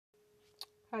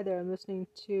Hi there, I'm listening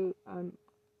to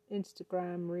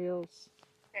Instagram Reels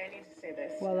I need to say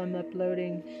this. while I'm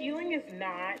uploading. Healing is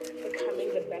not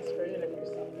becoming the best version of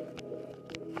yourself.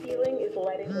 Healing is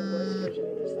letting the worst version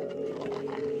of yourself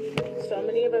be. So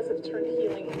many of us have turned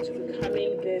healing into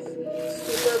becoming this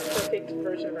super perfect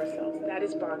version of ourselves. That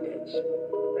is bondage,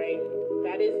 right?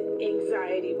 That is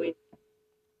anxiety waiting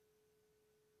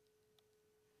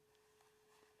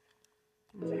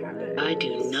to happen. I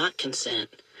do not consent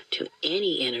to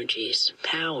any energies,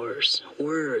 powers,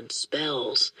 words,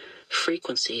 spells,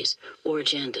 frequencies, or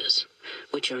agendas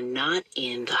which are not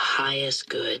in the highest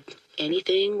good.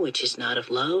 Anything which is not of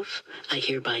love, I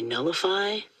hereby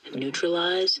nullify,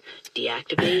 neutralize,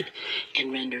 deactivate,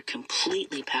 and render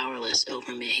completely powerless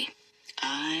over me.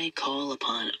 I call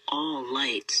upon all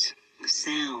lights,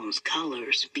 sounds,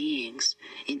 colors, beings,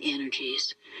 and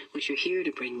energies which are here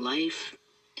to bring life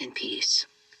and peace.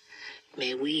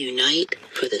 May we unite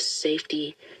for the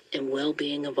safety and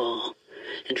well-being of all,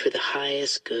 and for the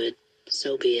highest good,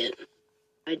 so be it.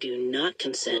 I do not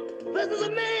consent. This is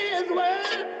a man's world.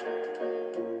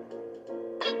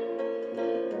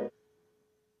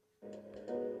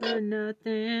 But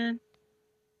nothing.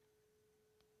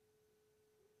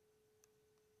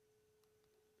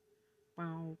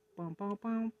 Bow, bow, bow,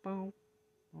 bow, bow.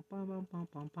 Bow, bow, bow, bow,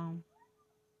 bow, bow.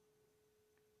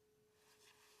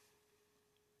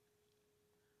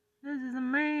 This is a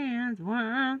man's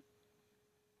world.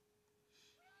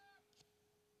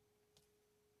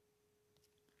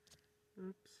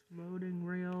 Oops, loading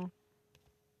reel.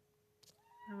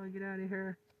 How do I get out of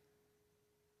here?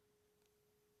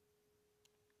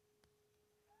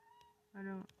 I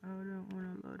don't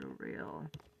want to load a reel.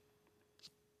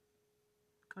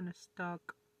 Kind of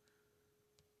stuck.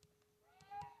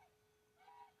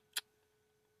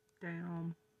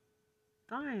 Damn.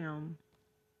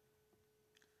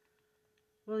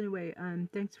 Well, anyway,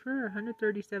 thanks for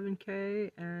 137k,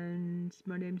 and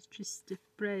my name is Trista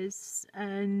Perez,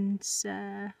 and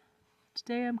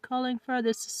today I'm calling for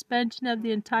the suspension of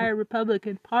the entire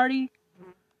Republican Party,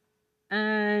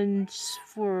 and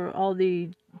for all the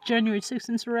January 6th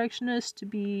insurrectionists to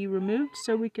be removed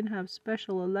so we can have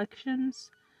special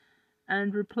elections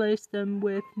and replace them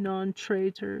with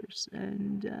non-traitors.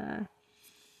 And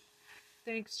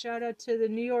thanks, shout out to the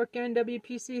New York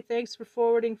NWPC. Thanks for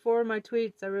forwarding my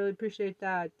tweets. I really appreciate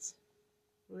that.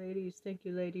 Ladies, thank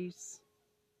you, ladies.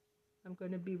 I'm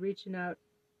going to be reaching out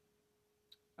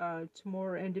to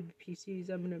more NWPCs.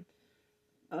 I'm going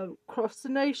to across the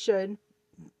nation.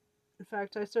 In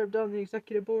fact, I served on the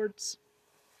executive boards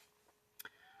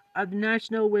of the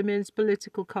National Women's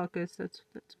Political Caucus. That's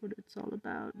what it's all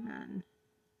about, man.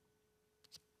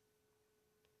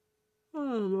 Oh,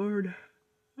 Lord.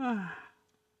 Ah.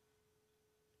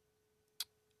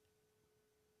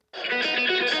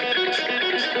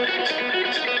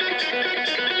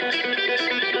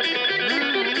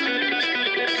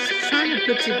 Trying to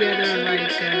put together like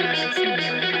some of my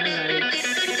highlights.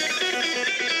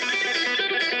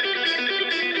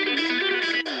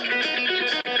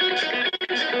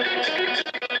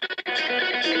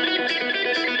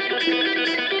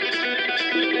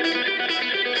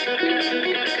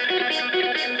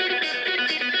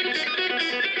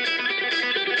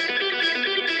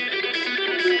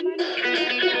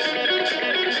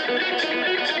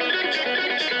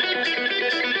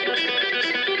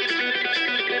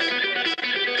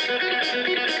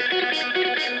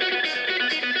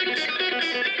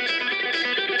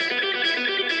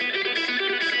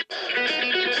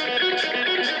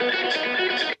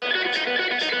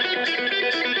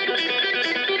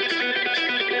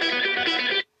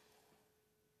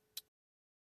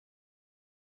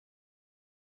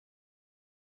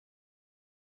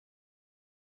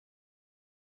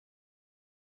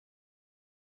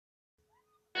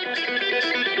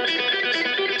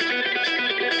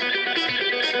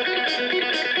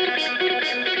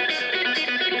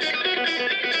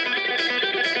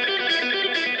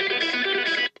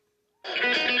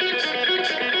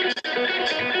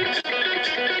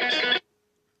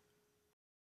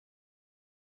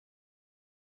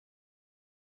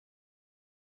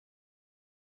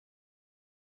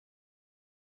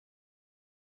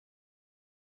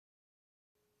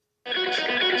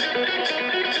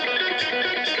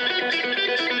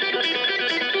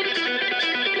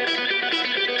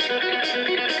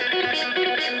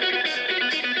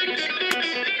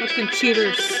 Fucking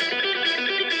cheaters.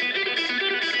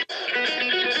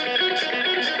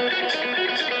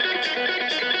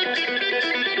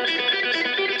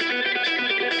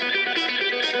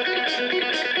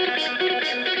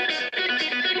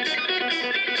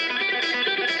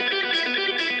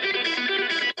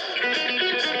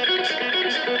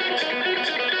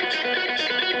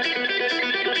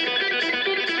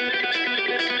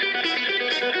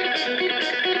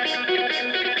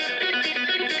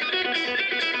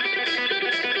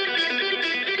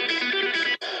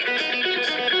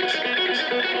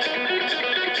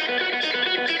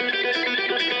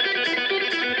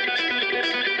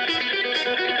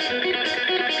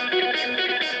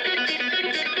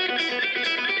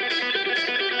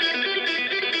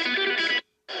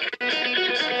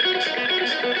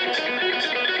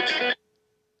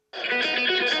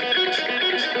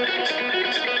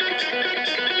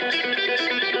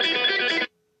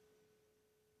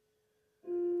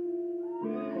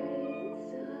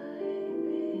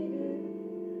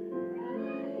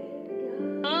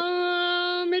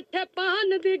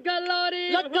 पान दी गलोरी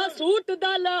लगा suit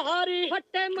दा लहारी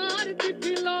फट्टे मार दी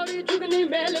Fillory जुगनी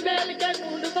mail mail के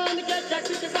कूंड बांध के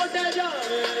जट च गोडे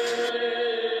जावे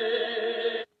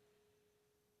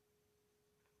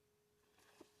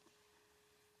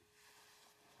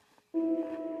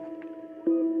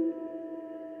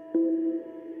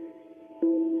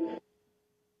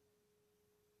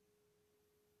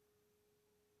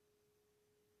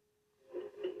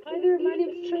Hi there, my name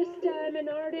is Trista. I'm an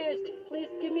artist. Please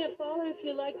give me a follow if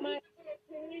you like my.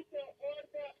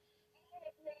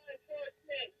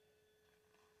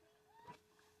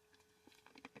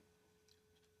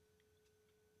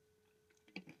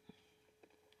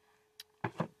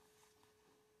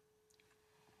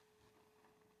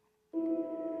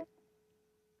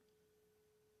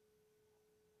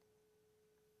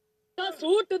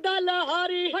 Suit दा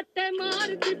लहारी फट्टे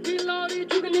मार दी फिलोरी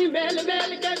जुगनी मेल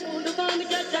मेल के कूंड बांध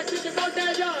के जट च गोडे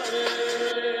जावे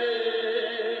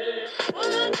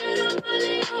ओला तेरा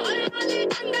माली ओ हरियाली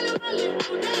जंगल वाली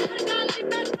तूने हर गाली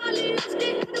पे ताली उसकी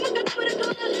हिम्मत पर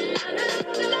खाली अरे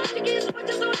चला की सोच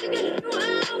के तू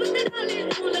है उसे डाली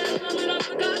तूने मेरा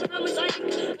पका हम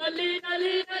साइक अली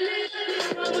अली अली अली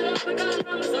मेरा पका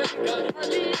हम साइक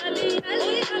अली अली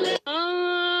अली अली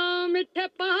मिठे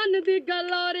पान दी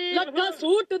गलोरी लगा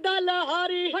सूट दा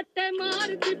लहारी फट्टे मार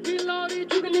दी फिलोरी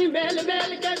जुगनी मेल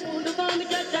मेल के कूंड बांध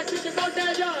के जट च गोडे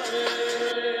जावे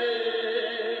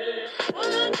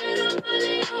ओला तेरा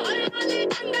माली ओ हरियाली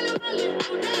जंगल वाली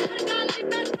तूने हर गाली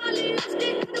पे ताली उसकी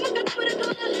हिम्मत पर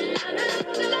खाली अरे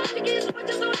चला की सोच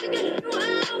के तू है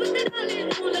उसे डाली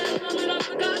तूने मेरा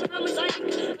पका हम साइक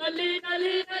अली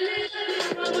अली अली अली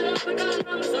मेरा पका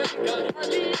हम साइक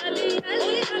Ali Ali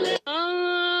Ali Ali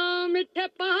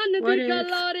What if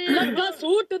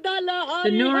The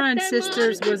Neuron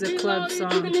Sisters was a club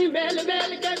song?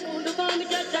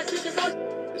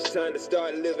 It's time to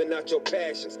start living out your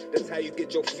passions. That's how you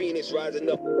get your phoenix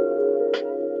rising up.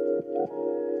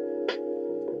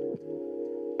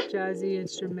 Jazzy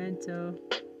instrumental.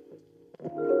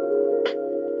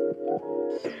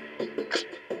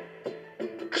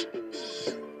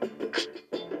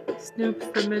 Snoop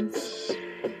Simmons.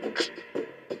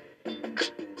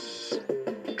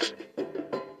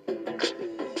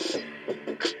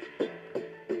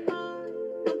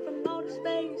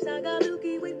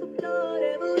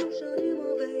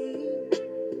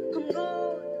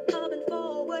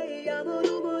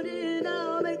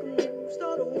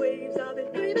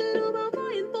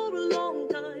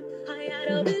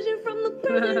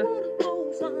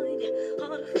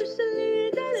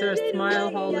 Sarah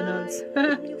Smile, Hall & Oates.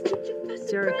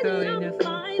 Jericho, Nicole.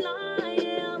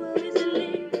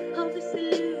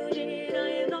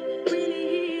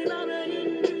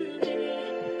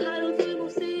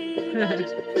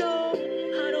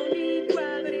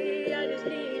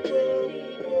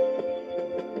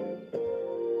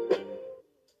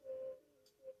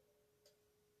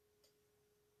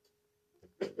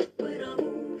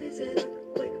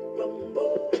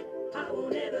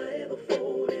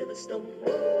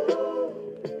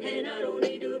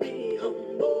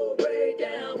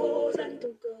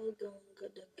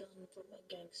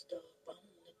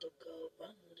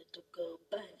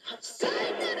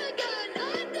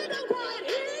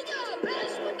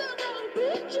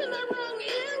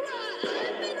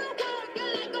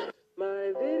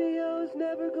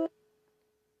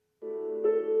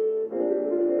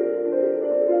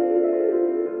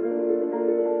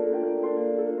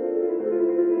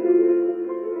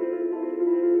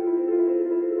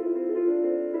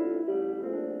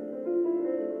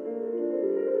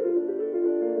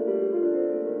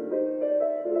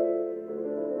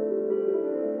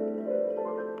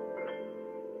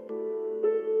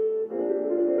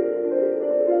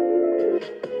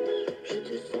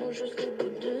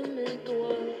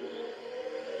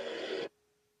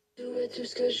 Tout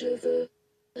ce que je veux,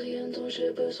 rien dont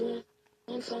j'ai besoin.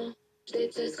 Enfin, je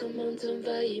déteste comment on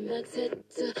t'envahit,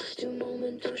 m'accepte. Du moment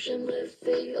où je me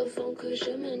réveille, avant que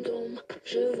je m'endorme,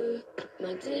 je veux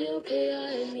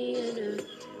MATOKIMENE.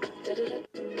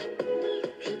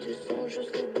 Je te sens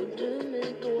jusqu'au bout de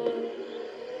mes doigts.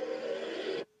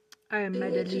 I am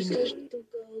Madeline.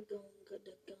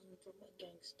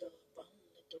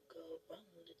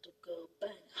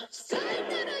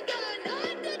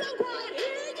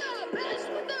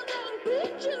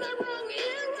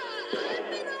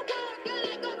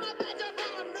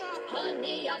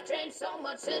 Honey, I've changed so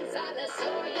much since I last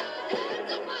saw ya.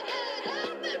 Hands on my head,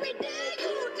 help every day.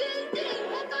 You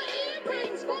ding on my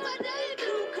earrings for my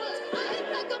debut. 'Cause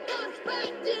I'm like a punch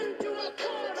backed into a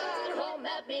portal. Come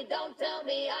at me, don't tell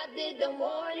me I didn't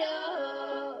warn ya.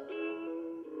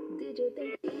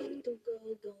 Little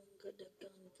girl, don't get the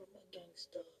gun from a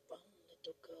gangster. Run,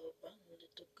 little girl, bang.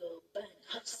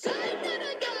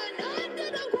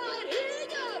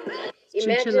 Chinchilla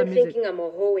Imagine music. thinking I'm a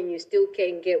hoe and you still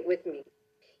can't get with me.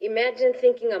 Imagine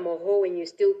thinking I'm a hoe and you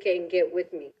still can't get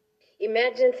with me.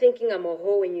 Imagine thinking I'm a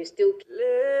hoe and you still lift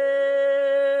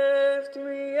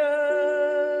me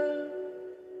up.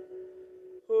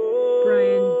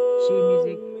 Brian G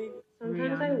music.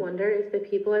 Sometimes I Rihanna. wonder if the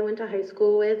people I went to high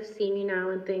school with see me now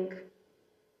and think,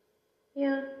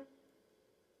 yeah,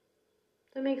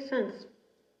 that makes sense.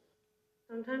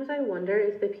 Sometimes I wonder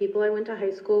if the people I went to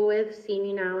high school with see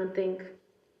me now and think,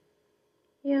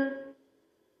 yeah,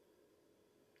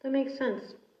 that makes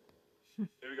sense.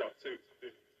 Here we go. 2,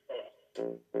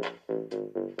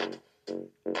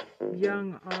 3,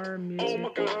 Young R Oh my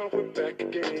music. God, we're back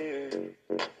again.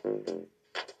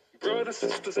 Brothers,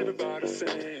 sisters, everybody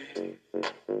sing.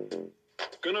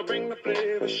 Gonna bring the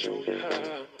flavor, show you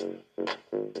how.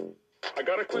 I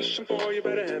got a question for you,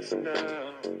 better answer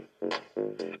now.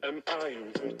 Am I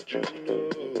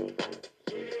original?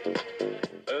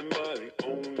 Am I the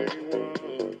only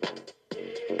one?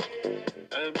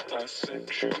 Am I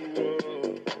sexual?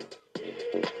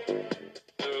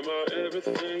 Am I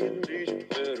everything you need? You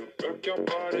better rock your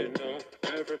body now,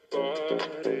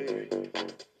 everybody.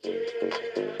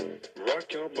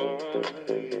 Rock your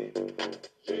body.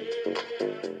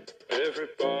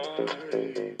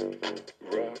 Everybody.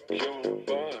 Rock your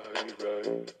body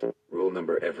right. Rule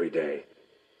number every day.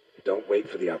 Don't wait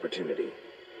for the opportunity.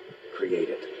 Create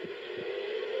it.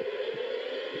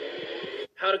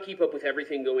 How to keep up with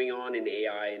everything going on in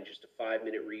AI in just a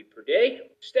 5-minute read per day.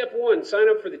 Step 1, sign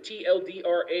up for the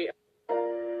TLDRA.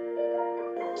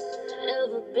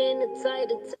 Ever been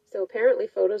excited to So apparently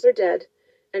photos are dead.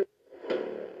 And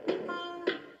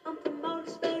I'm from outer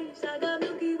space. I got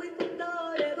Milky Way from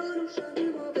blood, evolution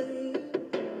in my veins.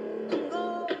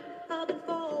 Oh, I've been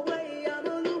far away. I'm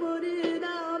illuminated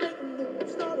now, making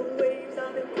moves, starting waves.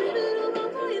 I've been dreaming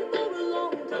about flying for a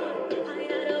long time. I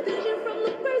had a vision from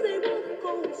the birds, they were the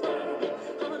coastline.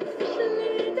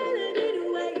 Unofficially dead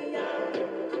anyway. I'm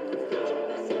the future,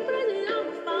 past and present on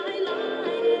the fine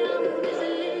line. And I'm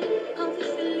officially of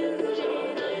this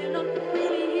illusion. I am not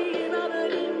really here, I'm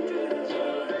an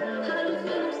intrusion. I don't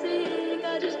feel sick,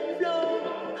 I just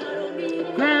flow. I don't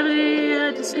need Gravity,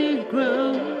 I just need to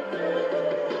grow.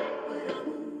 when I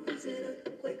move, it's an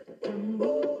earthquake.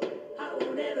 I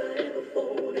won't ever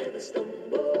fall, never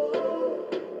stumble.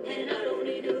 And I don't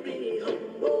need to be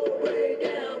humble. Break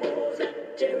down walls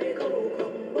like Jericho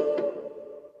crumble.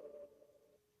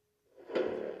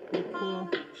 Pretty cool.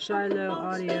 Shiloh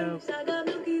Audio. I got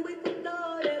Milky Way from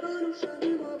blood, evolution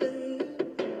in my veins.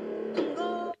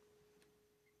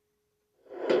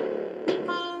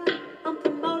 I'm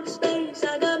from outer space.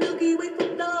 I got Milky Way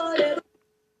from blood.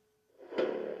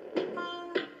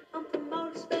 I'm from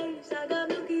outer space. I got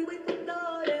Milky Way from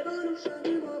blood. Evolution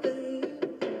in my veins.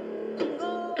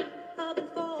 I've been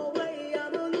far away.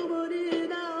 I'm illuminated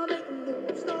now, making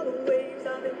moves, starting waves.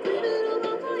 I've been dreaming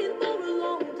about flying for a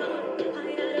long time.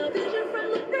 I had a vision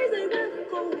from the days they were the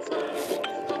coastline.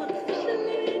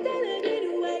 Unofficially dead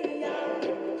anyway. I'm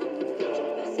the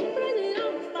future, past and present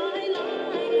on the fine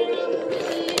line. And I'm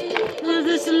officially Love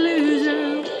this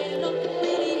illusion. not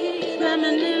really here. I'm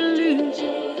an illusion.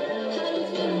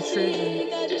 I'm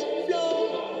Treasure. I just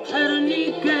flow. I don't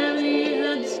need gravity,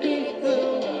 I just need to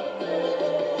go.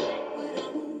 When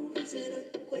I move, it's an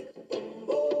earthquake.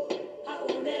 I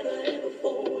won't ever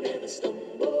fall, never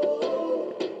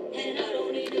stumble. And I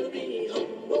don't need to be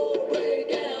humble.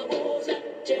 Break down walls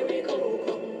like Jericho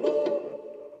crumble.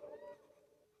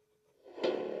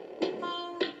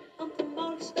 I'm from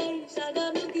outer space. I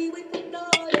got Milky Way from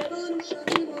blood, evolution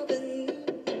in my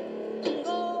veins.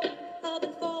 I've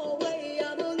been far away.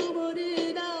 I'm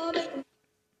illuminated now, making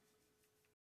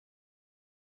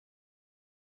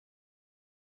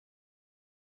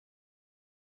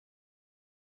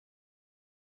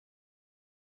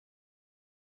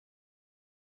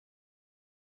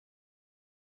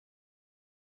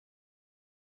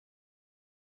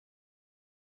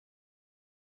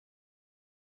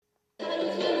I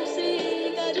don't feel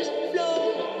sick, I just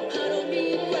flow. I don't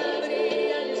need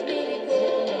gravity, I just need to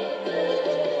go.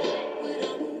 When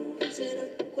I move, it's an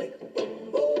earthquake.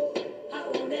 I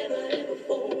won't ever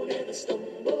fall, never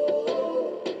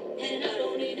stumble. And I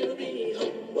don't need to be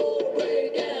humble.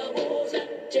 Break down walls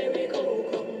like Jericho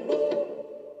crumble.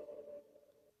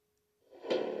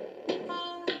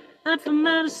 I'm from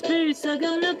outer space, I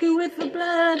got Milky Way for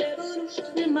blood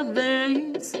Evolution in my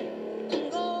veins.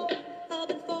 I've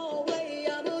been far away,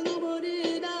 I'm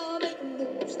illuminated now, making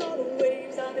moves, starting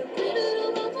waves. I've been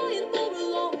dreaming about flying for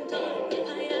a long time.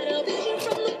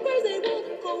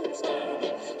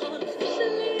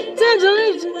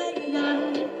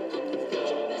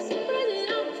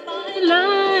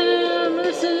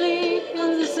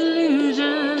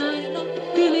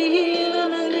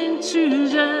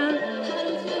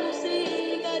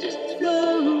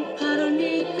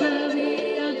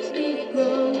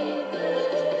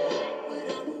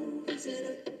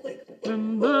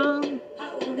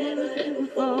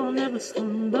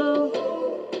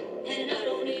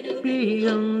 be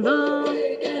humble.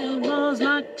 And walls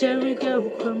like Jericho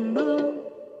crumble.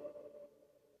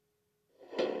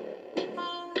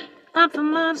 I'm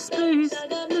from outer space,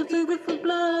 looking good for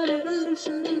blood,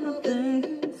 evolution in my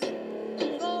veins.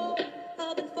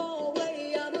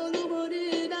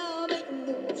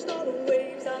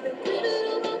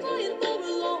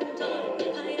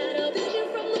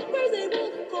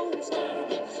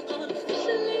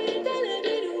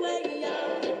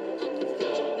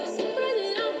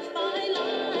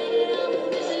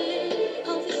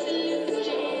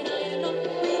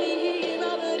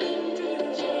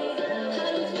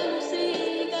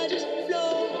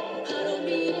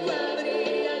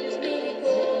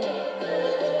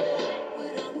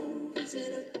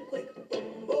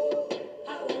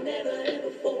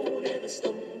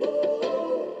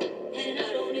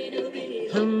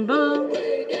 Humble,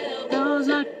 those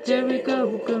like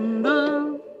Jericho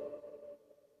crumble.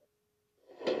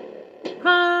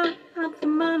 High up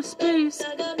from outer space,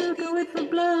 looking with the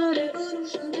blood,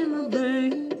 evolution in my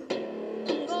veins.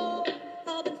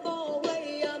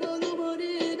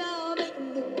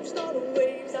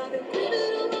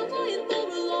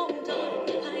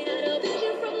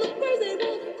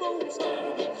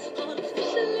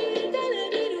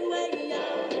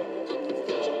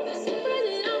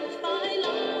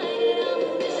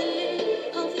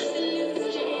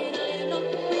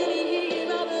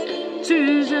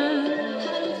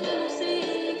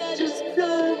 Just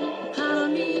flow. I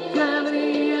don't need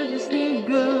gravity, I just need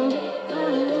go.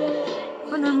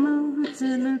 When I move, it's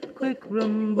an earthquake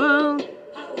rumble.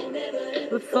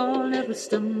 We fall, never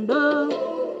stumble.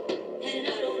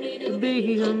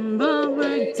 Be humble,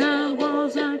 break down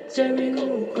walls like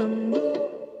Jericho crumble.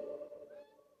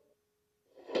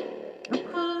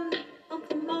 I'm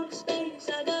from outer space,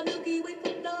 I got Milky Way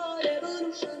for blood,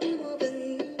 evolution in my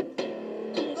veins.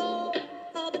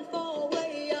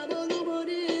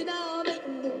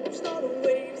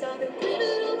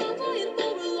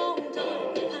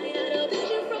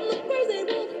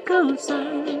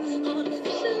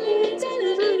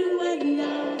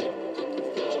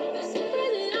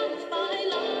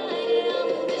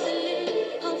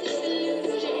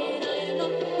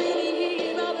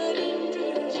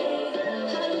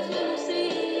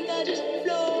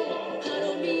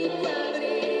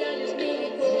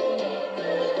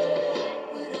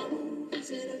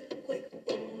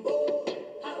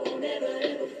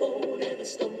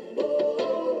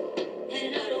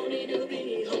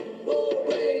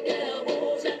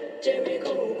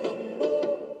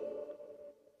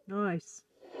 Nice.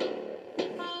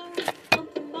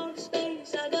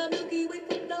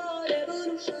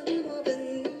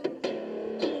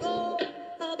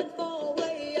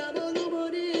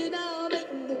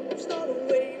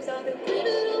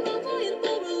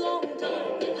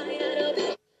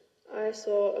 I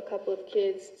saw a couple of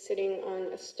kids sitting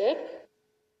on a step.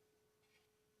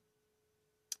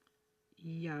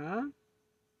 Yeah.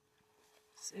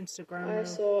 It's Instagram. I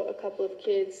saw a couple of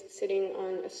kids sitting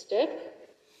on a step.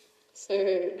 So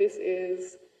this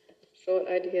is Short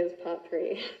Ideas Part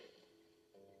 3.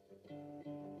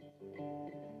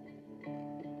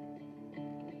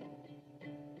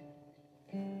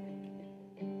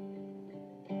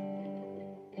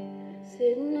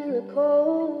 Sitting in the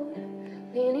cold,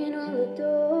 leaning on the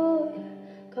door,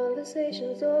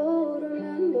 conversations old,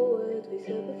 remember words we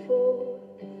said before,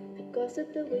 the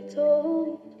gossip that we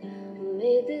told,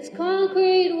 made this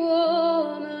concrete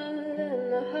warmer than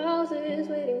the houses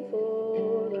waiting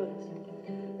for us.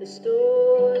 The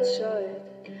store's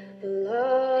shut, the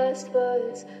last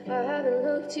buzz, I haven't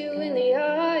looked you in the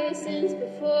eye since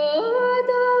before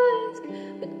dusk,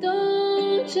 but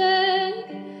don't check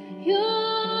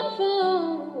your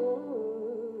phone,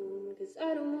 'cause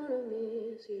I don't wanna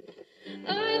miss you.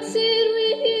 I'd sit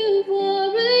with you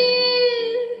for a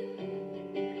year,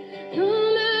 no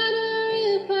matter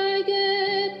if I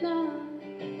get lost.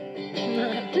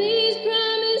 Please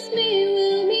promise me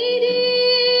we'll meet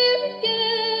here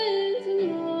again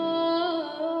tomorrow.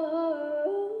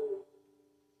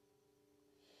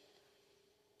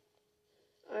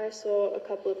 I saw a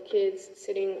couple of kids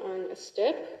sitting on a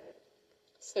step.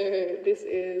 So this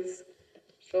is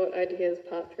Short Ideas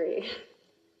Part 3.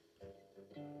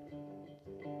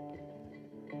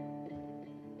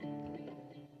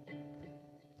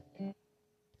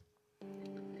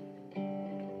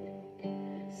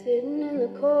 Sitting in the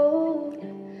cold,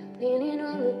 leaning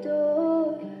on the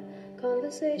door,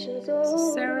 conversations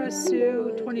over. Sarah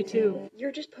Sue 22.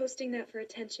 You're just posting that for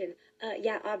attention.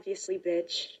 Yeah, obviously,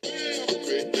 bitch.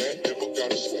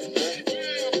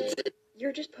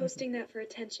 You're just posting that for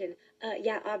attention.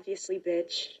 Yeah, obviously,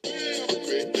 bitch.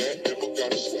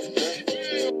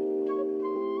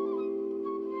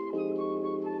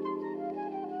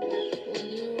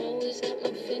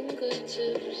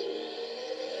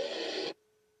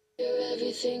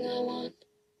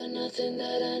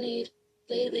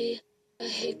 I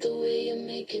hate the way you're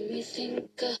making me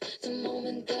think. The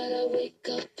moment that I wake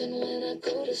up and when I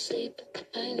go to sleep,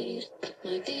 I need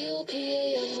my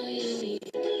DOPA on my knee.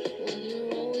 When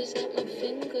you're always at my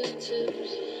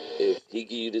fingertips. If he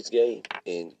give you this game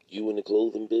and you in the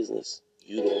clothing business,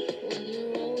 you don't. When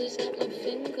you're always at my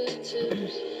fingertips.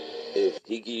 If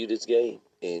he give you this game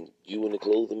and you in the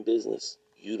clothing business,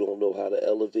 you don't know how to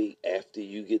elevate after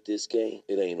you get this game,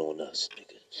 it ain't on us,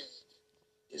 nigga.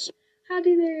 It's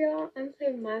Howdy there, y'all. I'm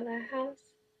playing My Lighthouse.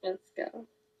 Let's go.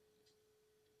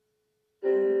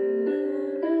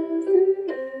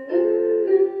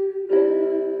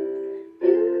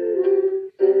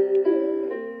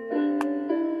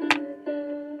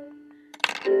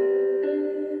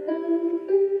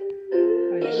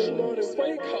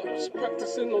 Wake-ups,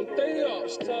 practicing on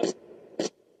day-ups.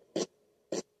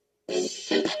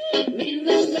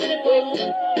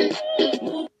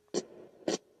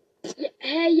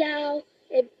 Hey y'all,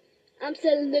 if I'm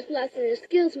selling lip gloss and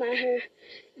excuse my hair.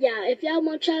 Yeah, if y'all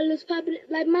want y'all lips popping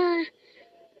like mine,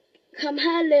 come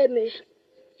holler at me.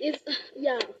 It's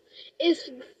y'all.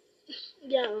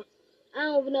 I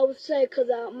don't even know what to say 'cause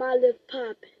my lips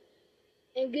popping.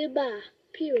 And goodbye.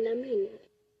 Period. I mean it.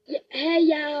 Yeah, hey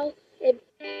y'all, if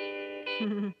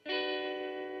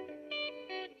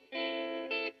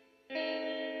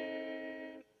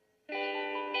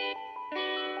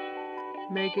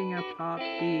Making a pop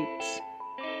beat.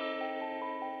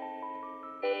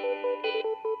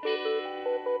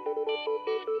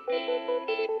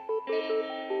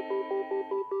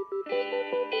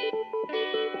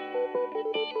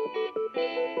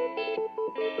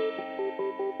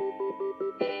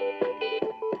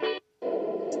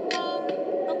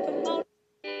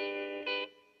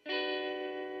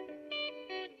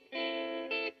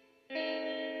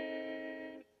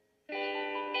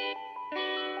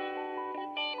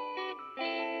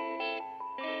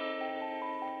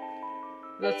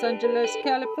 Los Angeles,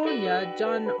 California,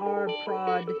 John R.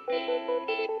 Prod.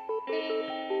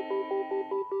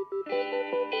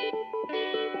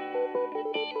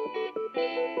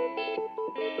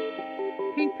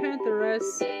 Pink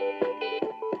Pantheress.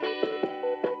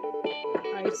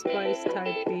 Ice Spice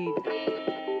type beat.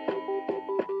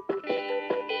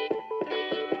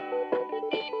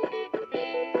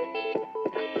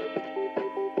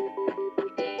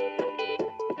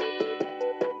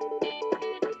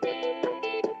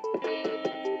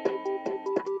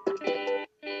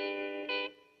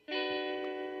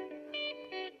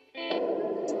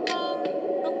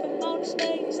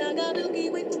 Space, I got Milky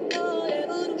Way from God,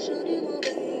 evolution in my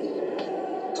veins.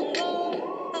 I'm gone,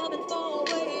 I've been far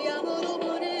away, I'm gonna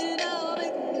open it out,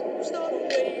 make a new start of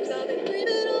waves. I've been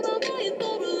dreaming about Mayan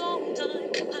for a long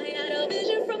time. I had a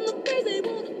vision from the place they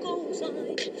want to go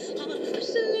sign. I'm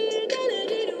officially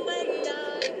delegated away.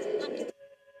 I'm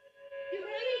you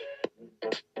ready?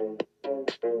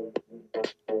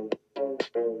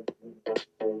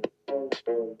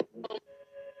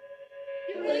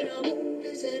 When I move,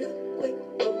 it's an earthquake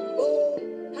rumble.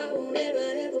 I won't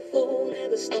ever fall,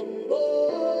 never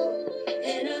stumble.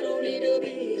 And I don't need to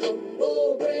be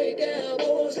humble. Break down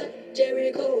walls like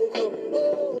Jericho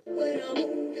crumble. When I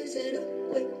move, it's an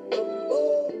earthquake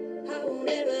rumble. I won't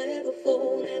ever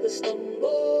fall, never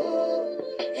stumble.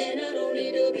 And I don't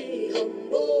need to be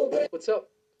humble. What's up?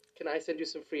 Can I send you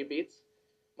some free beats?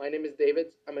 My name is David.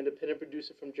 I'm an independent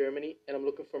producer from Germany, and I'm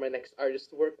looking for my next artist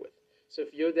to work with. So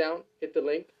if you're down, hit the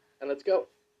link, and let's go.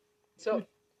 So,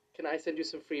 can I send you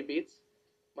some free beats?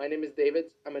 My name is David.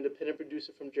 I'm an independent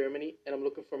producer from Germany, and I'm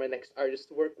looking for my next artist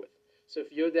to work with. So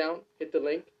if you're down, hit the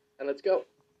link, and let's go.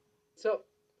 So,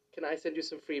 can I send you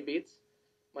some free beats?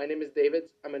 My name is David.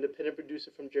 I'm an independent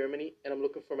producer from Germany, and I'm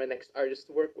looking for my next artist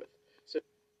to work with. So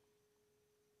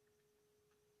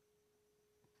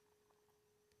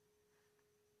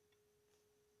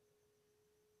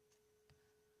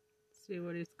See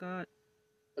what he's got.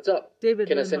 what's up? David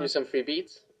Can I Lindmark. send you some free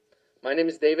beats? My name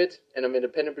is David, and I'm an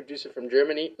independent producer from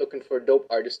Germany looking for a dope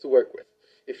artist to work with.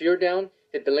 If you're down,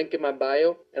 hit the link in my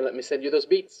bio and let me send you those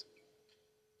beats.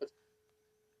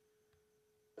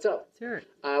 What's up? Sure.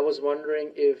 I was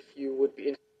wondering if you would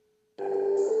be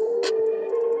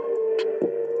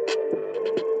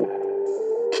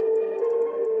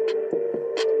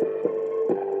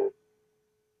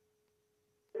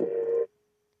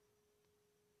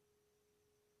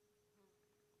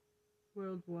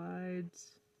Worldwide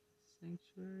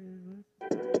Sanctuary.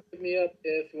 hit me up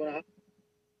if you want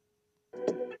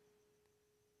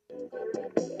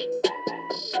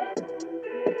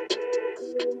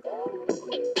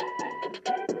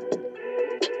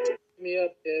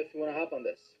to hop on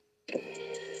this.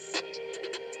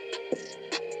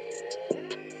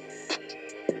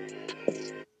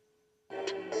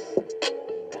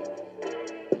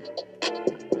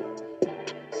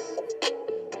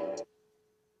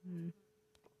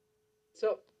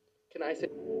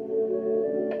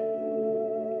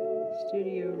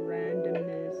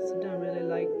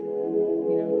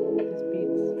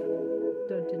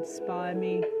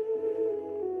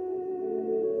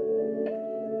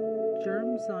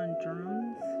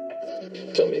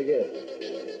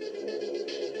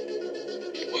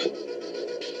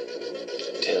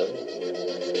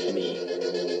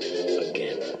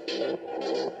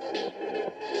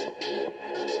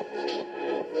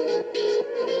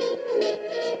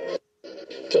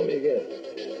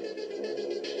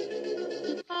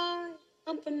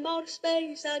 outer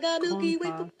space. I got Milky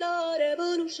Way for blood,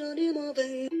 evolution in my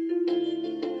veins.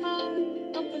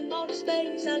 I'm from outer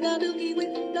space. I got Milky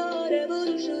Way for blood,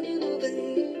 evolution in my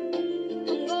veins.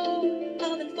 I'm going,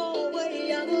 coming far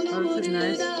away. I'm gonna Oh, this is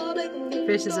nice.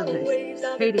 Faces of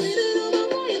Haiti.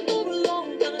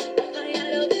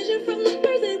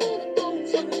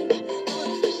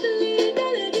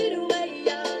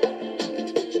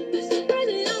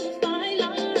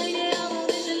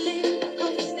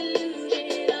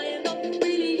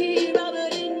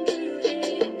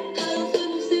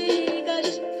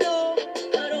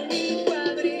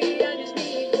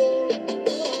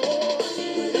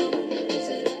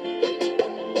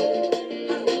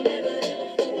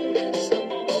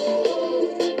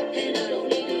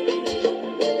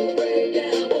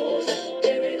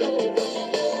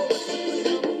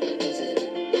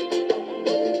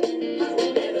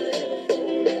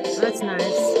 That's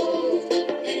nice.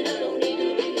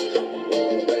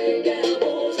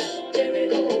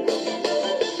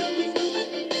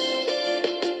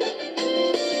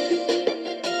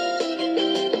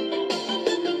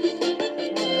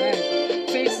 Alright,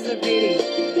 Faces of Haiti.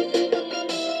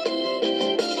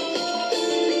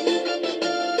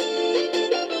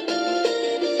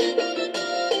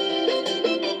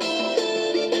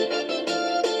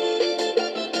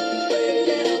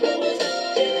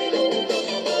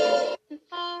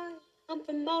 I'm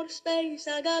from outer space.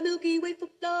 I got Milky Way for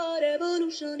blood,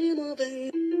 evolution in my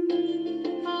veins.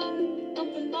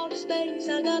 I'm from outer space.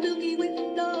 I got Milky Way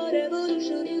for blood,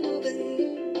 evolution in my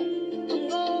veins. I'm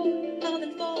going,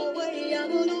 coming far away.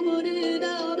 I'm illuminated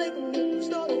now, make a move,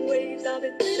 start the waves. I've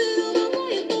been living on my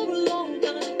mind for a long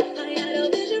time. I had a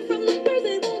vision from the birth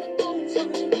they won't go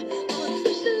time.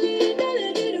 Artificially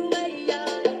intelligent way.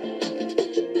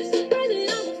 This is crazy,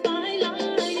 I'm a fine line.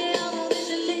 Yeah, I'm a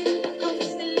vigilant, I'm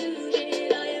just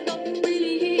illusion. I am not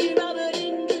really here, Robert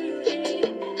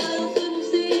intrusion. I don't swim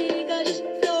sink, I just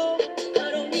flow.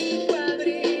 I don't need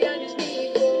gravity, I just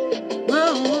need flow.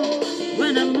 Whoa,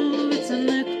 when I move, it's an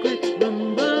earthquake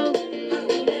rumble.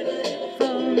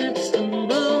 Fall, never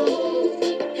stumble.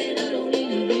 And I don't need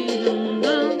to be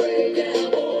humble.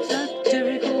 Like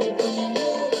Jericho.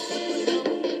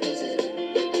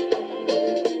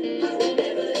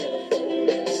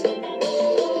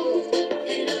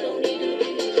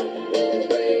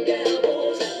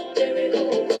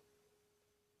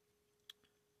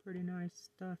 Pretty nice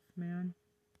stuff, man.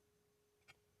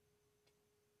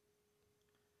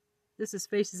 This is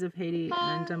Faces of Haiti,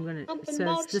 and I'm gonna. It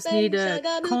says this need a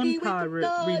compa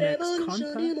remix.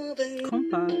 Compa?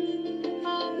 Compa?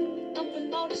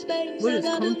 What is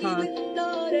compa?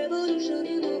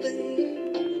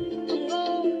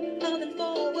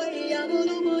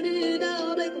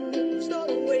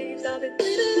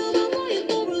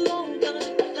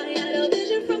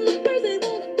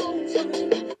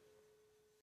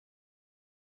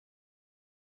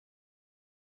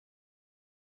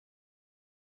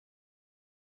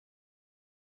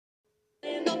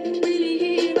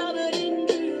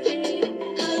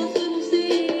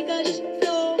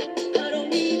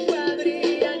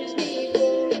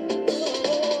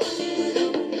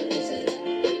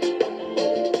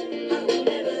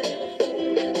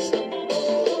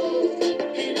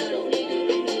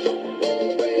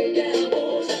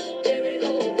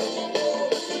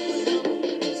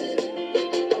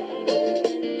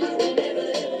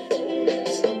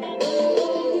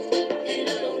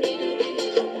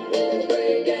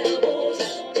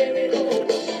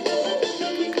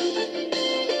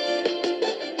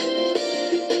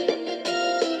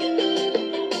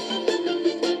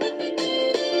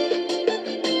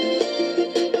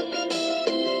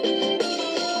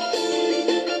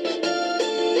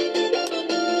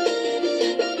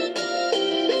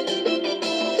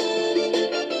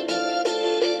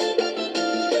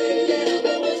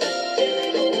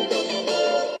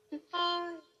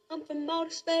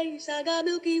 Space, I got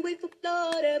Milky Way for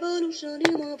blood, evolution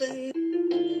in my veins.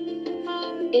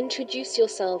 Introduce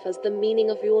yourself as the meaning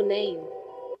of your name.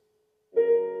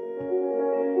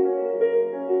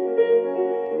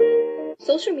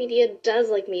 Social media does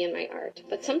like me and my art,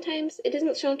 but sometimes it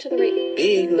isn't shown to the right.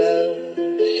 Big love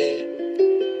ahead,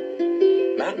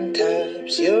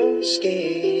 mountaintops, your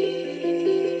skin.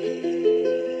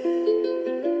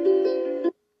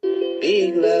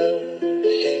 Big love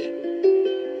ahead,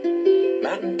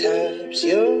 mountaintops,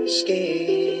 your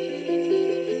skin.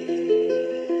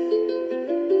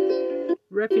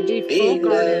 Refugee Big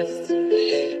folk artist.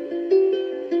 ahead,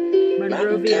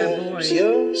 Monrovia boy. mountaintops,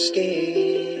 your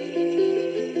skin.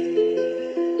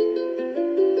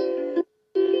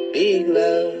 Big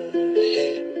love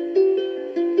ahead,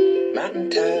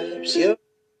 mountaintops, your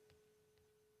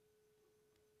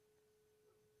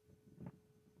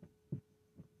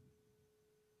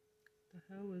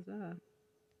hell was that?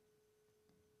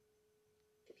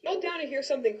 Go down to hear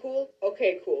something cool?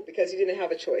 Okay, cool, because you didn't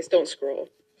have a choice. Don't scroll.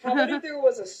 How about if there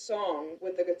was a song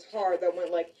with a guitar that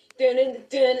went like dun dun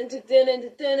dun dun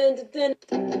dun dun dun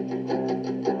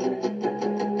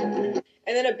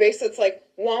and then a bass that's like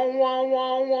wong wong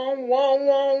wong wong wong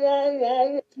wong wong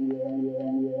wong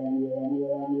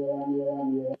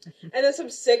and then some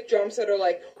sick drums that are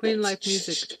like Queen Life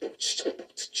music.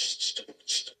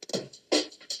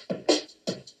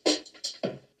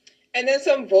 And then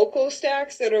some vocal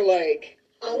stacks that are like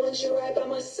I want you right by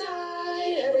my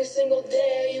side every single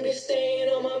day. You be staying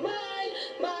on my mind,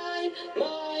 mind,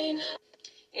 mind.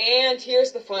 And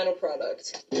here's the final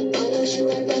product. I want you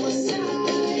right by my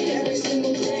side every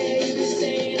single day. You be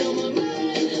staying on my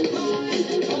mind,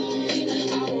 mind, mind.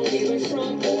 I won't even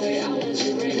front, boy. I want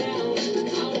you right now.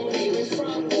 I won't even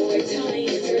front, boy. Tell me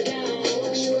if you're down. I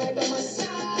want you right by my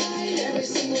side every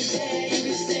single day. You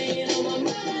be staying on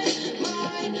my mind,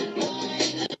 mind,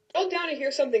 mind. Go down to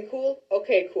hear something cool?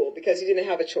 Okay, cool, because you didn't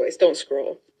have a choice. Don't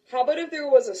scroll. How about if there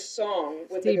was a song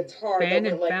with a guitar that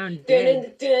went like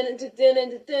dun dun dun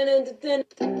dun dun dun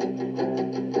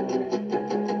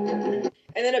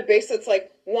and then a bass that's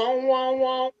like wong wong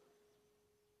wong.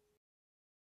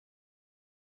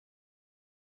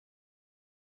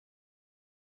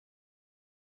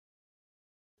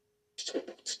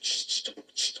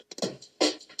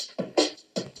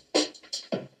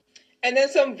 And then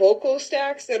some vocal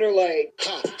stacks that are like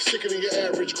ha, sicker than your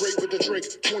average, great with the drink,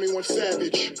 21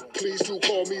 Savage. Please do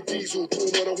call me Diesel, doing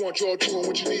what I want, y'all doing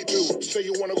what you need to. Say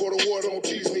you wanna go to war, don't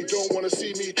tease me, don't wanna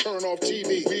see me, turn off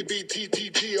TV.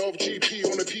 BBTTT off GP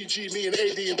on the PG, me and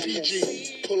AD and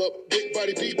PG. Pull up, big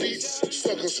body beat beats,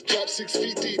 suckers drop 6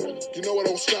 feet deep. You know I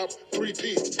don't stop,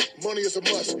 3P. Money is a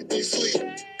must, eat sleep.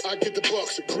 I get the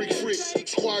bucks, Greek freak.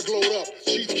 Squad glowed up,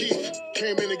 Chief Keef.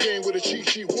 Came in the game with a cheat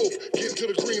sheet wolf. Getting to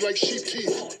the green like sheep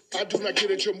teeth. I do not get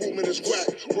it, your movement is whack.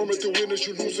 Roaming through winners,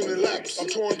 you losing in laps. I'm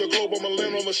touring the globe, I'ma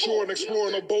land on the shore and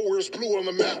exploring a boat where it's blue on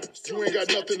the map. You ain't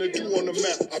got nothing to do on the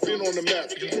map. I've been on the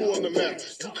map, you blew on the map.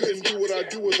 You couldn't do what I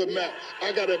do with a map. I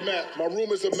got a map, my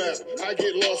room is a map. I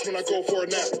get lost when I go for a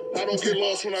nap. I don't get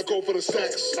lost when I go for the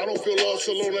stacks. I don't feel lost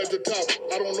alone at the top.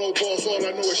 I don't know boss, all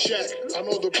I know is Shaq. I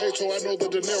know the peso, I know the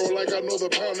dinero, like I know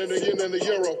the pound and the yen and the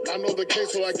euro. I know the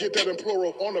queso, I get that in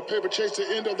plural. On the paper chase, the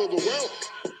end of the world.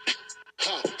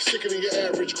 Ha, sicker than your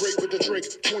average, great with the drink,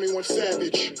 21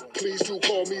 Savage. Please do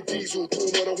call me Diesel,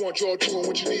 doing what I want, y'all doing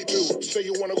what you need to. Say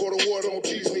you wanna go to war, don't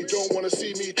tease me, don't wanna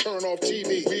see me, turn off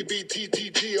TV.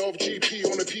 BBTTT off GP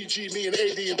on the PG, me and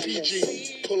AD and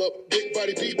PG. Pull up, big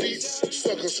body beat beats,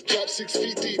 suckers drop 6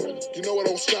 feet deep. You know I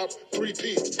don't stop,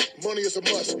 3P. Money is a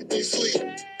must, eat sleep.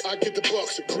 I get the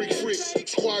bucks, Greek freak.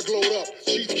 Squad glowed up,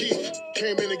 Chief Keef.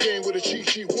 Came in the game with a cheat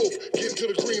sheet wolf. Getting to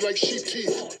the green like sheep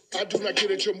teeth. I do not get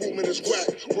it, your movement is whack.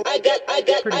 I got.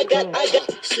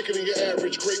 Sicker than your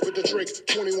average, great with the drink,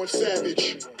 21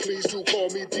 Savage. Please do call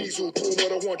me Diesel, doing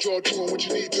what I want, y'all doing what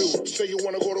you need to. Say you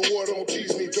wanna go to war, don't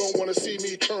tease me, don't wanna see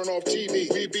me, turn off TV.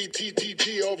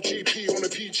 BBTTT off GP on the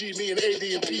PG, me and AD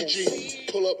and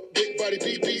PG. Pull up, big body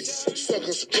beat beats,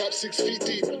 suckers drop 6 feet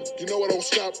deep. You know I don't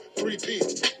stop,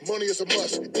 3P. Money is a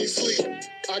must, eat sleep.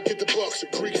 I get the bucks,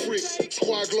 Greek freak.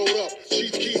 Squad glowed up,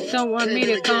 Chief Keef. Don't want me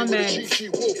to comment.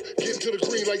 Getting to the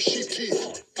green like sheep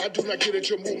teeth. I do not get it,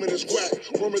 your movement is whack.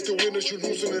 Roaming through winners, you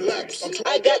losing in laps.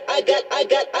 I got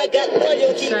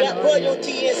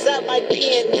royalty inside my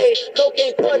DNA.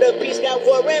 Cocaine quarter piece, got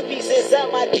war and peace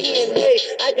inside my DNA.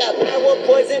 I got power,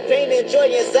 poison, pain, and joy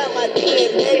inside my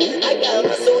DNA. I got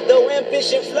hustle, though,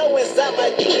 ambition, flow inside my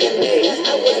DNA.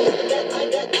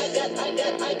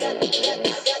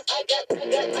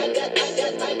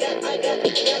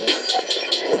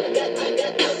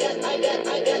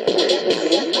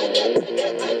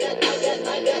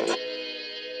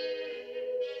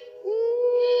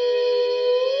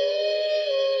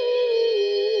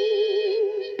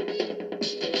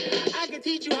 I can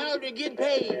teach you how to get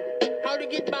paid, how to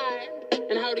get by,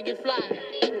 and how to get fly.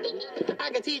 I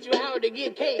can teach you how to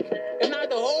get cake, if not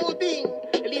the whole thing,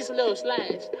 at least a little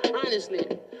slice,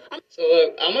 honestly. So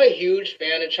look, I'm a huge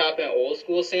fan of chopping old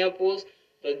school samples,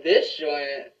 but this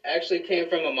joint actually came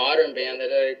from a modern band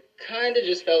that I kind of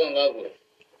just fell in love with.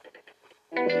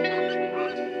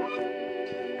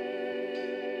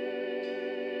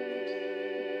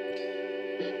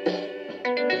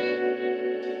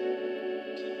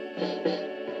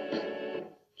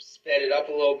 Sped it up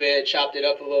a little bit, chopped it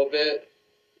up a little bit.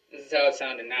 This is how it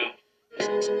sounded now.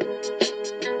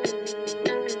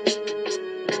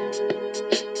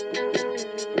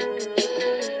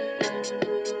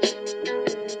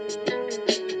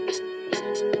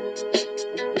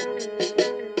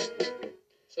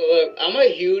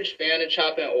 fan of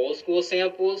chopping old school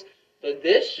samples, but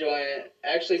this joint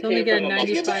actually It's only came got from a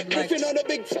 95 likes. Biffing on a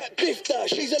big fat bifter.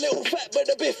 She's a little fat, but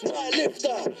the biff might lift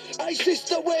her. Hey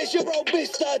sister, where's your old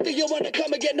mister? Do you wanna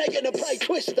come and get naked and play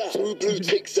Twister? 2 blue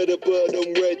ticks at a bird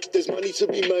on red. There's money to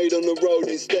be made on the road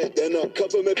instead. Then I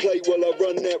cover my plate while I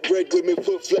run that red with my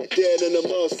foot flat down and a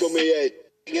mask on my head.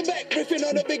 Get back, riffing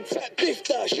on a big fat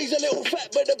bifter. She's a little fat,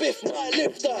 but the biff might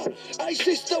lift her. Hey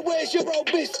sister, where's your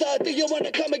old mister? Do you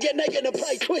wanna come and get naked and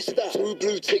play Twister? 2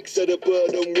 blue ticks at a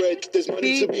bird on red. There's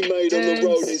money to be made on the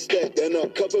road instead. Then I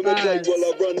cover my plate while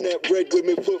I run that red with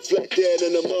my foot flat down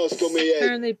and a mask on my head.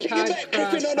 Apparently, Get back,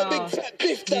 riffing on a big fat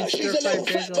bifter. She's a little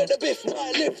fat, but the biff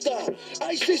might lift her.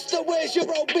 Hey sister, where's your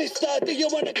old mister? Do you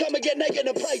wanna come and get naked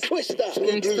and play Twister?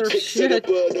 2 blue ticks at a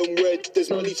bird on red.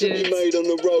 There's money to be made on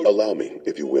the road. Allow me,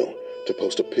 if you will, to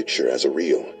post a picture as a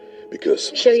reel,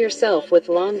 because Show yourself with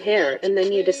long hair and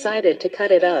then you decided to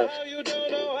cut it off. You don't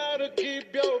know how to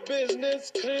keep your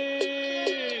business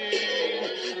clean.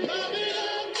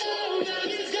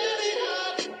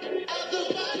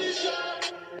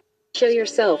 Show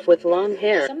yourself with long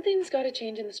hair. Something's got to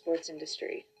change in the sports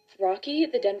industry. Rocky,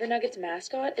 the Denver Nuggets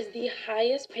mascot, is the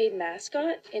highest paid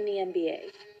mascot in the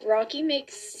NBA. Rocky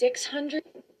makes $600.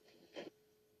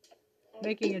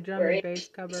 Making a drum and bass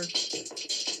cover.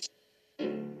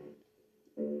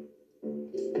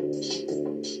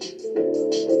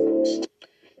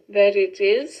 There it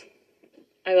is.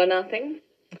 I got nothing,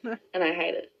 and I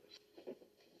hate it.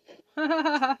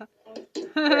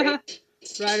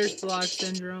 Writer's block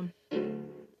syndrome.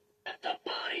 Let the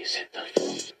bodies hit the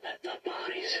floor. Let the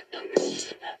bodies hit the floor.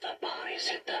 Let the bodies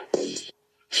hit the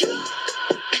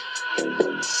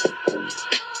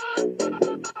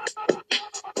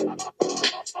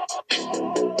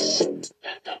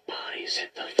Let the bodies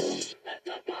hit the floor. Let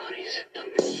the bodies hit the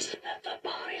floor. Let the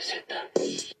bodies hit the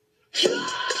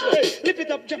Hey, lift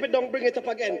it up, drop it down, bring it up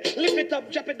again. Lift it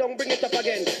up, drop it down, bring it up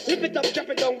again. Lift it up, drop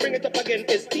it down, bring it up again.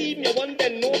 Is team you want,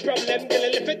 then no problem. Gonna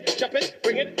lift it, drop it,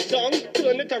 bring it down,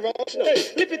 turn it around.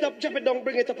 Hey, lift it up, drop it down,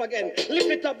 bring it up again.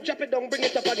 Lift it up, drop it down, bring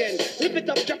it up again. Lift it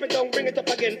up, drop it down, bring it up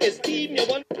again. Is team you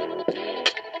want.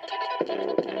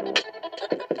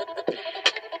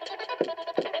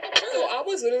 So I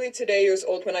was literally today years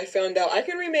old when I found out I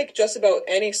can remake just about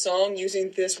any song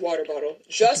using this water bottle.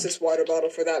 Just this water bottle,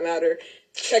 for that matter.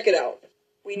 Check it out.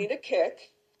 We need a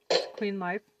kick. Queen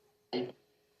Life. I'm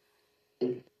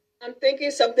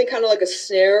thinking something kind of like a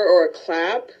snare or a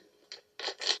clap.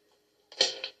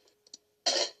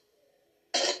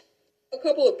 A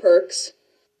couple of perks.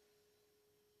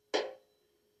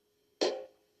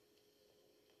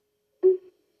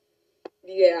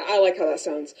 Yeah, I like how that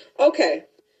sounds. Okay,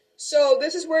 so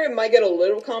this is where it might get a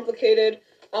little complicated.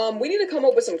 We need to come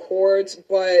up with some chords,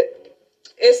 but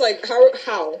it's like,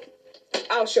 how?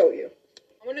 I'll show you.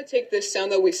 I'm going to take this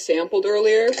sound that we sampled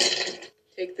earlier,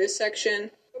 take this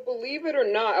section. But believe it or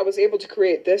not, I was able to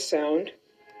create this sound.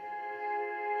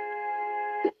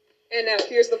 And now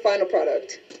here's the final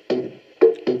product.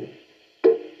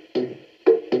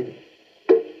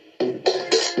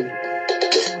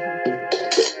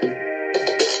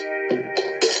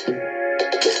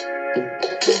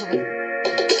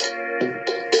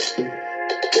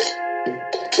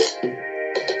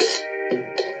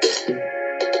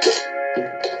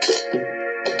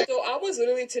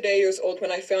 Today years old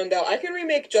when I found out I can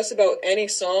remake just about any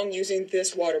song using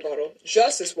this water bottle.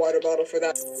 Just this water bottle for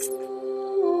that.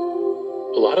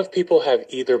 A lot of people have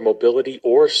either mobility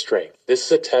or strength. This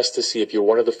is a test to see if you're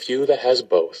one of the few that has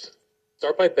both.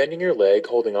 Start by bending your leg,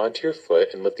 holding onto your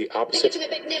foot, and lift the opposite.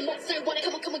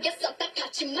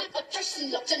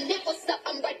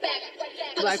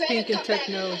 Blackpink and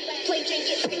techno.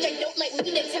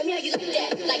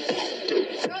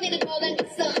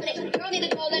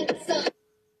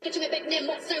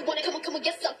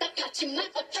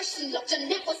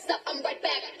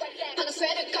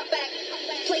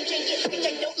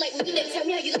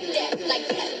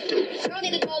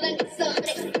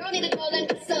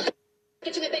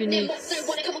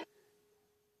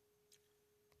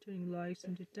 Turning lights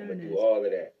into I'm gonna do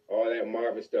donors. all that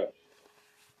Marvin stuff.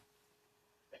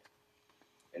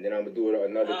 And then I'm gonna do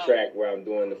another track where I'm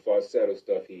doing the falsetto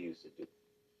stuff he used to do.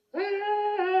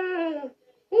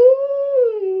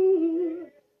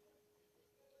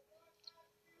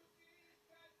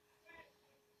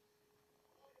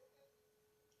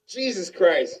 Jesus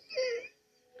Christ.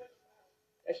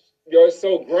 You're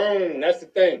so grown. That's the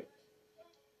thing.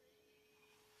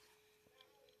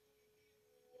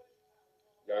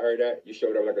 Y'all heard that? You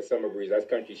showed up like a summer breeze. That's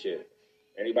country shit.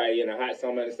 Anybody in a hot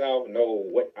summer in the South know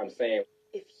what I'm saying.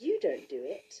 If you don't do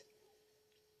it,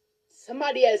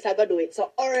 Somebody else have to do it.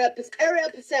 So hurry up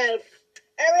yourself.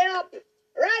 Hurry up.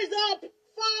 Rise up.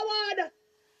 Forward.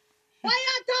 Why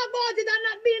you talk about it and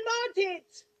not being about it?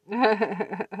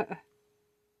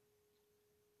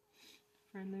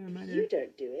 Friendly reminder. You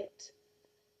don't do it.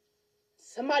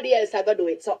 Somebody else have to do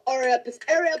it. So hurry up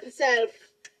yourself.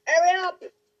 Hurry up.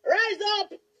 Rise up.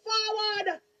 Forward.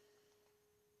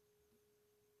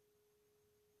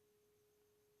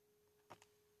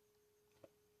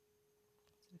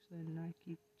 It's actually a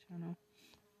Nike channel.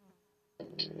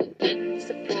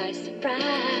 Surprise, surprise.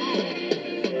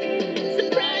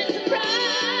 Surprise,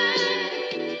 surprise.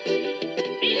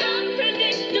 The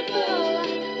unpredictable.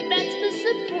 That's the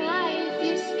surprise,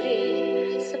 you see.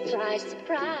 Surprise,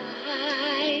 surprise.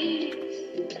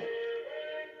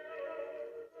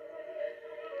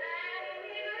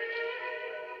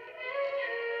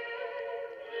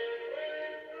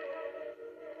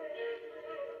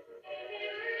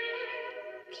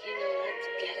 Kilo, let's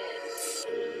get it.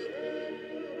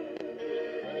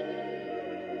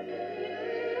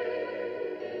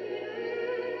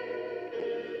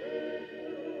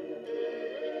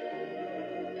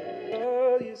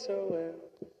 Oh, you so well.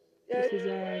 This is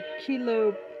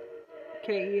Kilo,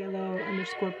 KELO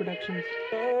 _ Productions.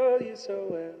 Oh, you so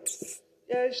well.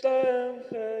 Yaşlarım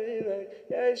kayılır,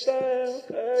 yaşlarım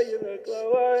kayılır.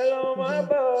 Glowing on my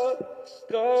boat.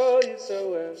 Call you so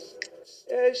well.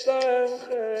 Yaşlarım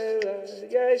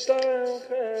kayılır, yaşlarım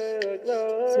kayılır.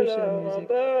 Glowing on my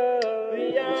boat.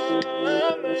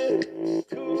 Yamen,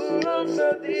 kulum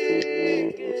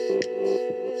sadikin.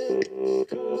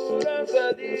 Kulum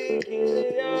sadikin.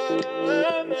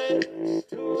 Yamen,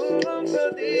 kulum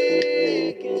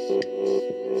sadikin.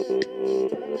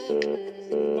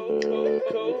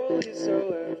 Cold you so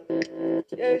well.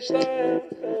 Yaşlarım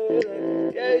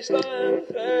kayılır, yaşlarım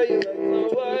kayılır.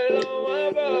 Glowing on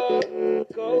my boat.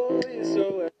 Cold you so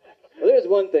well. Well, there's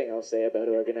one thing I'll say about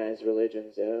organized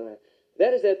religions, though.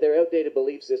 That is that their outdated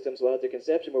belief systems, while at their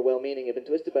conception were well-meaning, have been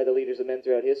twisted by the leaders of men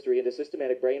throughout history into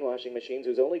systematic brainwashing machines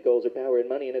whose only goals are power and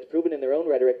money, and it's proven in their own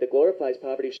rhetoric that glorifies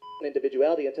poverty, and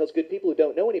individuality, and tells good people who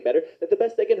don't know any better that the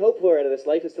best they can hope for out of this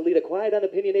life is to lead a quiet,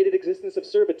 unopinionated existence of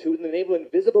servitude in the name of an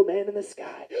invisible man in the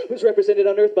sky, who's represented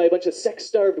on earth by a bunch of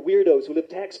sex-starved weirdos who live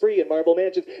tax-free in marble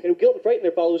mansions, and who guilt and frighten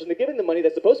their followers into giving them money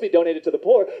that's supposed to be donated to the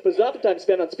poor, but is oftentimes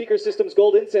spent on speaker systems,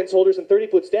 gold incense holders, and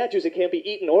 30-foot statues that can't be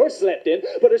eaten or slept in,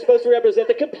 but are supposed to represent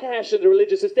the compassion of the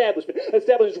religious establishment.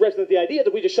 Establishments represent the idea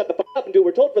that we just shut the f*** up and do what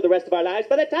we're told for the rest of our lives.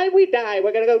 By the time we die,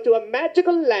 we're going to go to a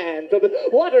magical land filled with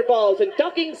waterfalls and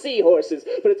talking seahorses.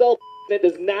 But it's all that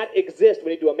does not exist.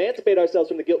 We need to emancipate ourselves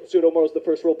from the guilt and pseudo-morals of the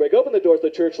first rule. Break open the doors of the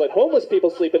church, let homeless people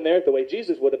sleep in there the way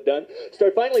Jesus would have done.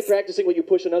 Start finally practicing what you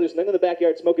push on others, and then go in the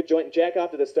backyard, smoke a joint, and jack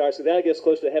off to the stars, because that'll get us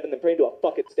closer to heaven than praying to a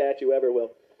fucking statue ever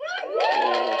will.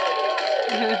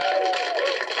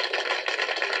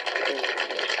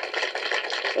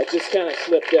 That just kind of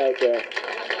slipped out there.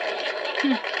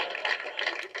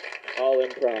 All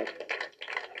improv.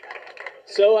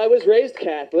 So I was raised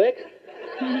Catholic.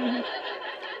 Well,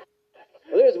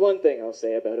 there's one thing I'll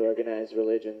say about organized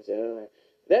religions, though.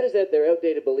 That is that their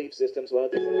outdated belief systems, well,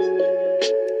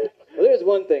 there's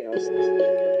one thing I'll say.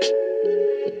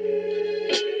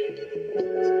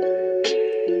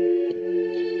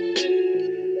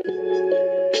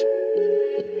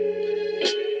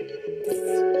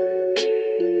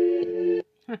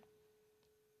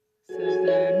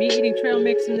 Meat eating trail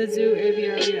mix in the zoo,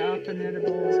 aviary off and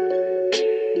edible.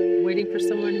 Waiting for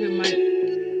someone who might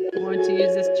want to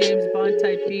use this James Bond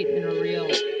type beat in a reel.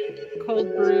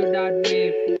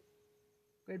 Coldbrew.wave.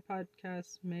 Great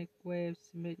podcast, make waves,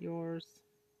 submit yours.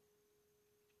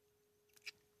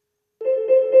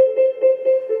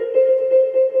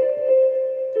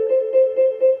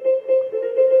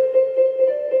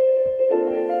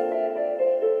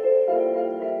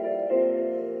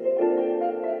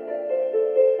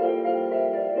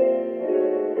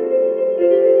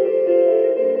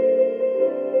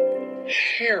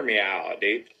 Hear me out,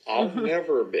 dude. I've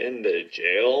never been to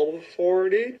jail before,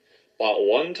 dude. But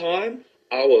one time,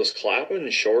 I was clapping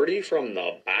Shorty from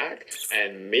the back,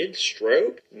 and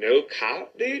mid-stroke, no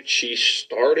cop, dude, she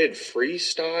started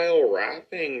freestyle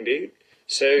rapping, dude.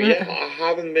 So, yeah, I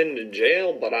haven't been to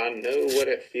jail, but I know what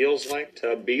it feels like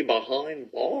to be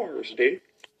behind bars, dude.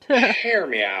 Hear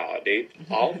me out, dude.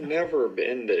 I've never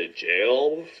been to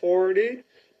jail before, dude.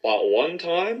 But one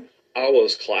time, I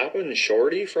was clapping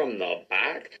Shorty from the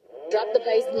back. Drop the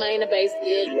bass, main the bass,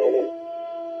 get lower.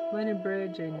 Lenny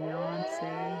Bridge and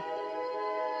Beyonce.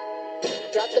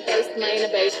 Drop the bass, main the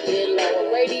bass, get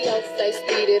lower. Radio say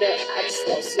speed it up, I just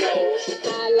go slow.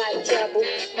 I like trouble,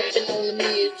 pumping on the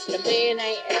mids. The man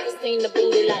ain't ever seen the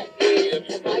booty like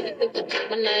this. And why you think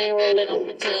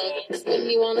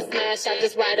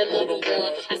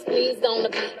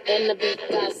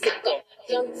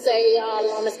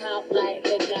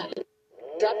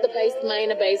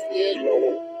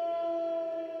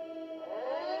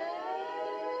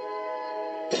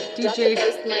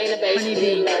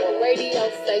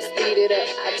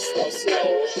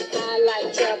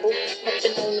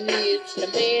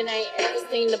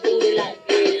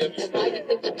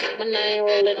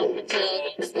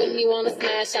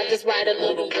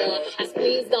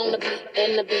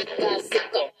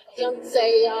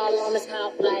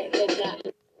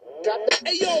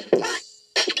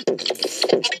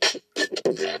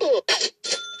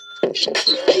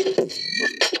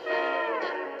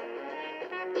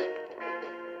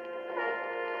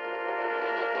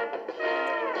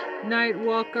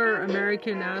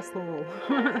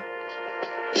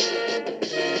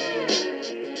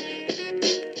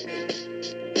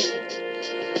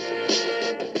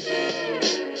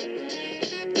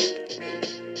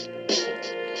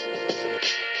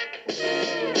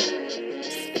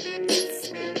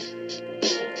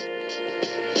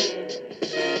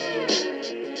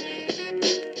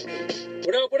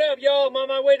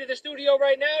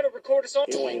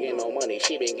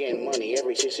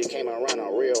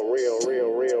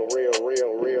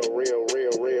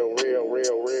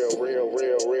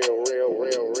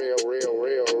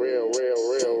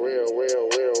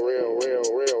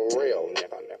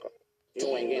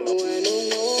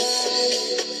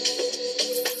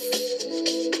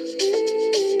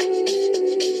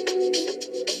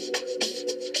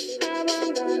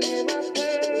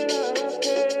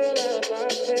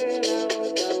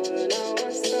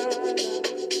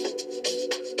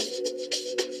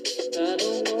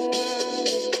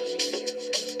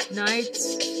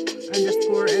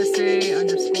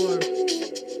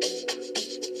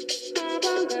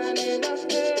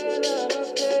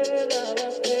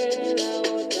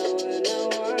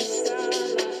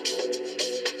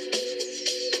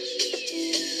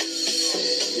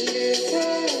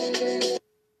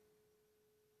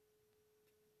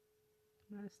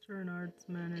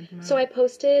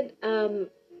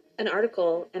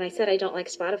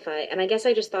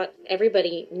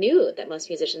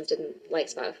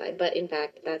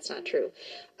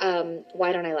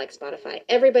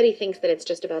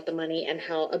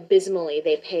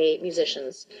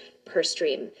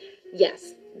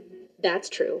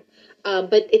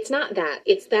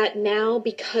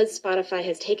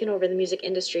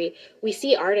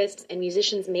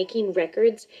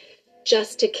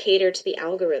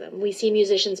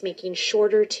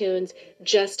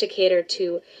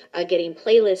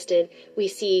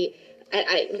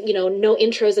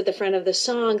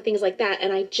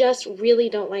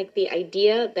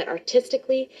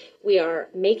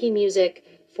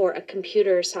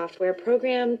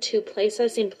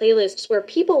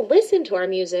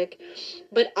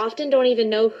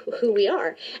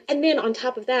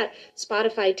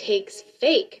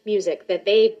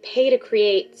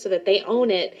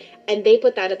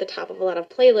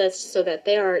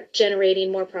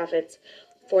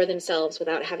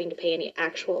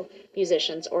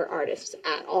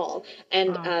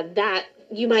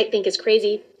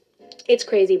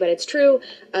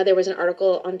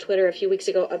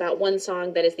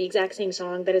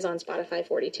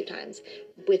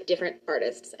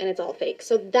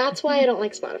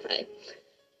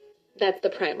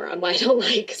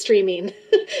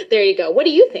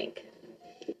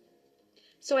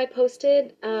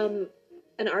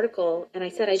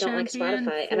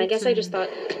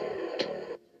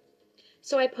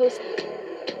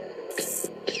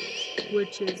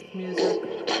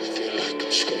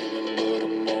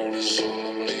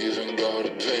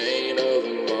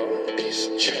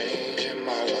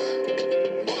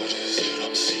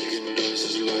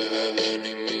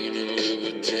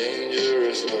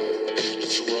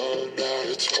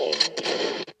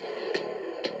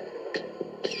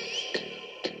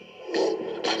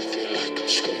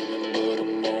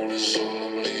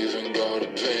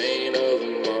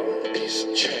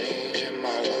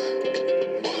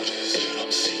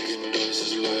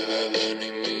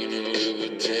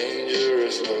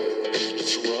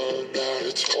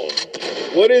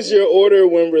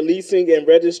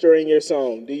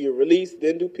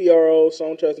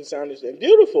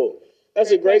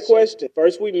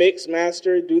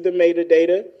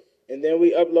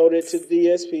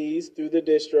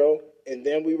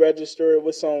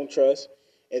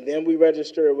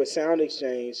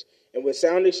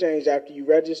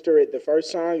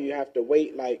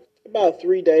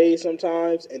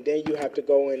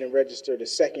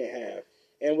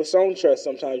And with Song Trust,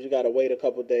 sometimes you got to wait a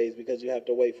couple days because you have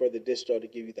to wait for the distro to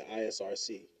give you the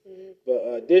ISRC.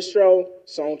 But distro,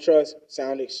 Song Trust,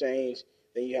 Sound Exchange,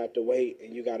 then you have to wait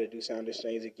and you got to do Sound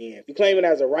Exchange again. You claim it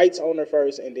as a rights owner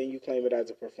first, and then you claim it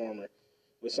as a performer.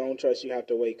 With Song Trust, you have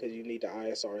to wait because you need the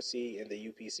ISRC and the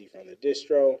UPC from the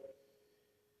distro.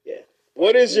 Yeah.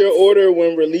 What is your order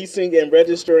when releasing and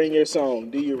registering your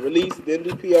song? Do you release, then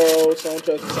do PRO, Song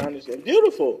Trust, and Sound Exchange?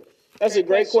 Beautiful. That's a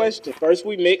great question. First,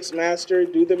 we mix, master,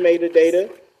 do the metadata,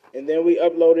 and then we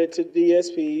upload it to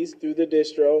DSPs through the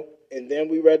distro, and then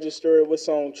we register it with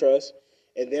Song Trust,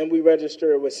 and then we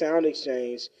register it with Sound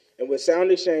Exchange. And with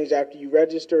Sound Exchange, after you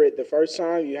register it the first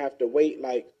time, you have to wait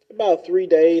like about 3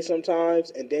 days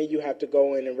sometimes, and then you have to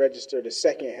go in and register the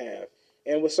second half.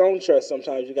 And with Song Trust,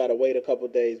 sometimes you got to wait a couple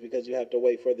days because you have to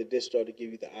wait for the distro to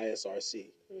give you the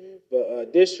ISRC.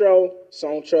 But distro,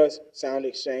 Song Trust, Sound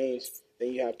Exchange,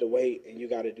 then you have to wait and you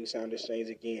got to do Sound Exchange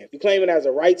again. You claim it as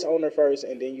a rights owner first,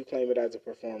 and then you claim it as a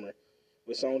performer.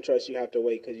 With Song Trust, you have to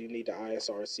wait because you need the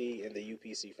ISRC and the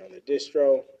UPC from the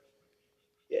distro.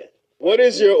 Yeah. What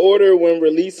is your order when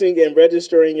releasing and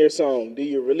registering your song? Do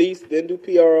you release, then do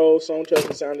PRO, Song Trust,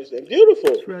 and Sound Exchange?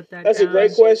 Beautiful. That's a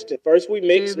great question. First, we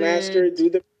mix, master, do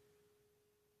the...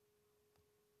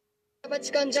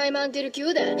 바치칸 자이만티르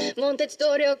규데 몬테츠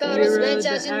도리오카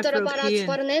로스벤차 신토라 바라츠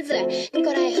파르네즈레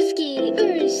니콜라이 후스키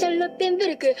울 샬롯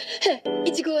벤베르크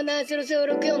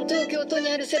15704東京都に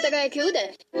ある世田谷宮殿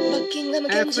バッキンガム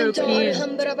県人とアルハ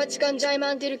ンブラバチカンジャイ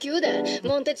マンティル宮殿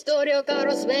モンテツトリオカ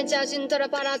ロスベンチャーシントラ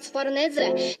パラツファルネズ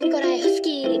レニコライフス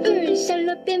キーウルシャ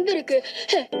ロッテンベルク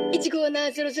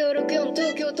15704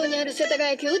東京都にある世田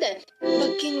谷宮殿バ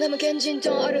ッキンガム県人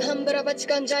とアルハンブラバチ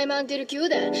カンジャイマンティル宮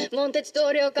殿モンテツ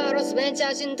トリオカロスベンチャ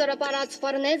ーシントラパラツフ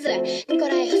ァルネズレニコ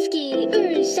ライフスキーウ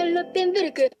ルシャロッテンベ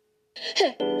ルク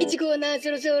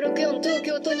15704東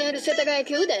京都にある世田谷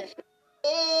宮殿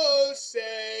Oh,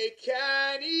 say,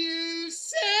 can you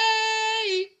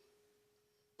say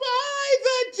by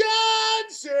the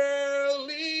dawn's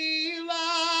early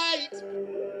light?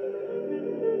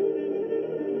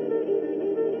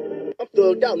 I'm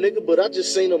thugged out, nigga, but I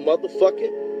just seen a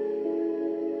motherfucking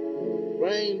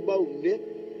rainbow, nigga.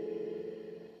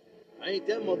 I ain't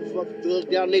that motherfucking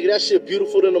thugged out, nigga. That shit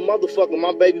beautiful than a motherfucker.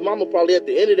 My baby mama probably at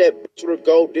the end of that bitch with her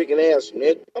gold digging ass,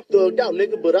 nigga. I'm thugged out,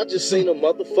 nigga, but I just seen a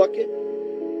motherfucking.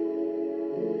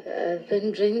 I've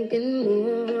been drinking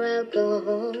more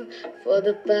alcohol for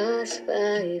the past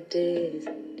 5 days.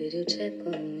 Did you check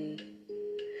on me?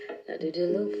 Now did you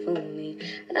look for me?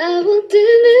 I walked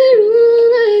in the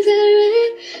room, eyes are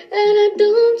red, and I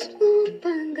don't smoke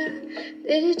banga.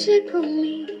 Did you check on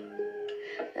me?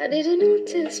 Now did you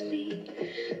notice me?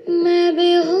 मैं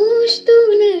बेहोश तू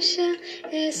नशा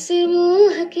ऐसे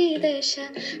मोह की दशा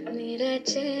मेरा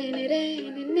चैन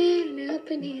रैन नैन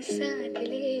अपने साथ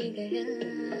ले गया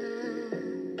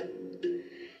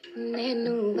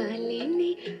नैनो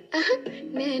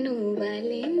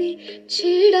वाले ने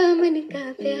छेड़ा मन का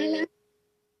प्याला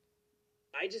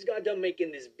I just got done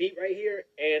making this beat right here,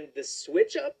 and the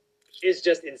switch up is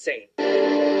just insane.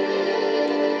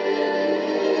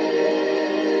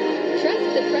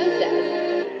 Trust the process.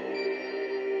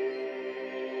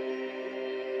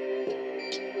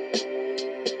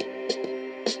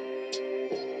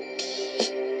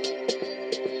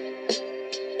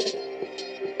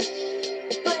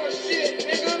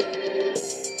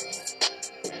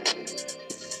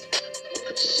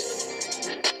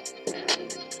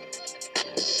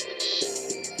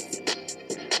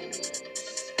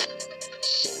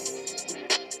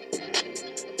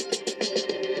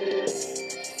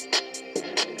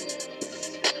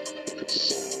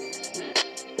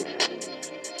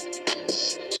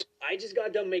 I just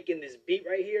got done making this beat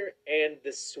right here, and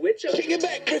the switch up. Kicking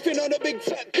back, riffing on a big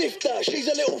fat bifter. She's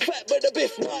a little fat, but the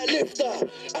biff might lift her.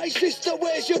 Hey sister,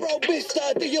 where's your old mister?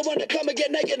 Do you wanna come and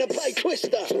get naked and play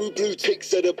Twister? 2 blue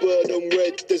ticks at a bird on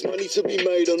red. There's money to be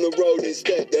made on the road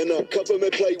instead. Then I cover my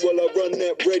plate while I run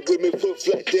that red with my foot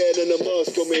flat down and a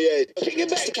mask on my head. Kicking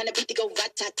back. Kind of beat to go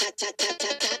rat tat tat tat tat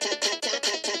tat tat tat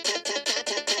tat tat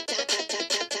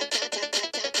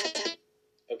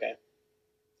Okay,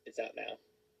 it's out now.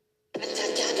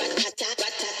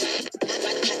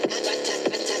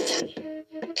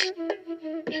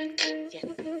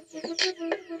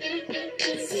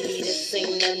 See, this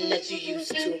ain't nothing that you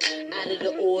used to. Out of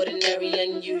the ordinary,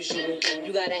 unusual.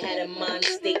 You gotta have a mind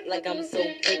state like I'm so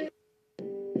great.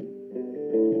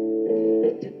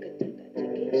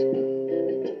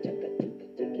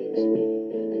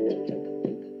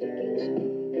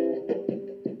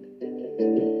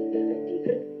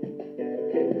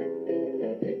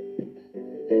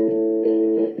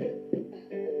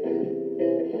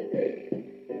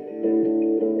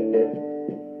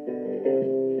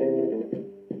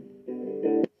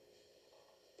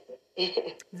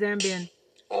 Zambian.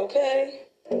 Okay.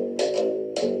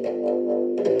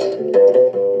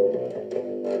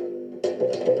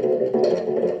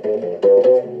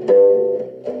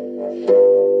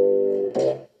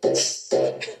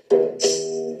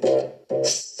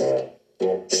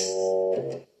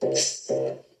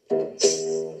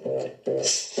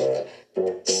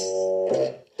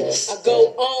 I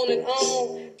go on and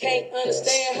on, can't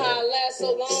understand how I last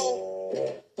so long.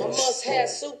 I must have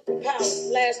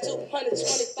superpowers, last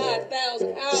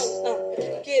 225,000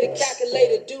 hours. Get it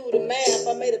calculated, do the math.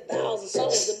 I made 1,000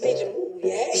 songs that made you move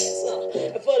your ass.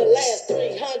 And for the last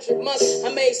 300 months, I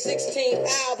made 16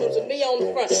 albums with me on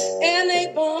the front. And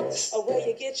they bump, where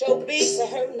you get your beats. I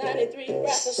heard 93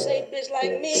 rappers say bitch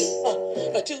like me.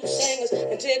 2 singers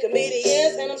and 10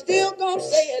 comedians. And I'm still gonna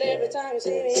say it every time you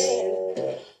see me in.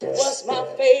 What's my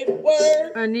favorite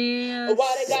word?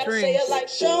 Why they gotta say it like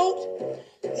short?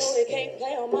 No, they can't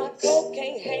play on my coat.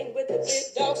 Can't hang with the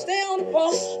big dog. Stay on the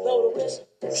pole. Blow the whistle.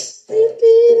 Beep,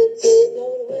 beep, beep,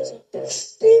 blow the whistle.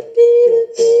 Beep,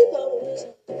 beep, beep, blow the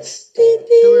whistle. Beep,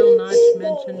 beep, The real Notch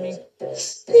mentioned me.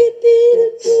 beep,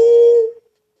 beep, beep.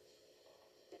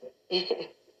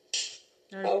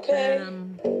 Okay.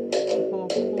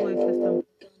 Holy system.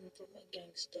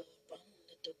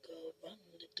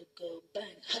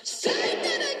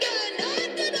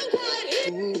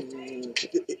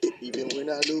 Even when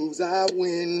I lose, I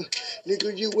win.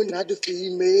 Nigga, you will not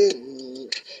defeat me.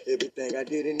 Everything I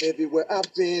did and everywhere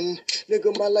I've been.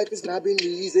 Nigga, my life has not been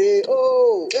easy.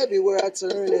 Oh, everywhere I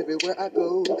turn, everywhere I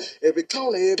go. Every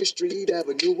corner, every street,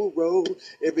 avenue, or road.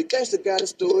 Every gangster got a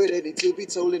story that need to be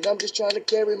told. And I'm just trying to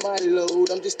carry my load.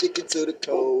 I'm just sticking to the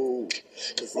code.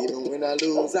 Cause even when I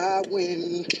lose, I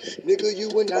win. Nigga, you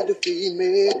will not defeat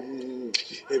me.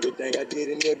 Everything I did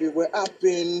and everywhere I've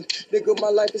been. Nigga, my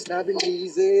life has not been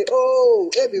easy. Oh,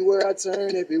 everywhere I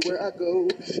turn, everywhere I go.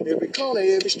 Every corner,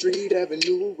 every street,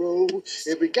 avenue, road.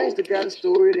 Every gangster got a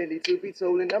story that needs to be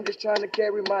told. And I'm just trying to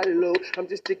carry my load. I'm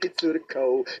just sticking to the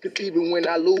code. Cause even when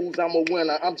I lose, I'm a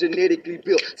winner. I'm genetically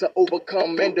built to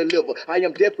overcome and deliver. I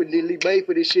am definitely made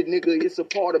for this shit, nigga. It's a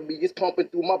part of me. It's pumping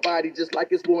through my body just like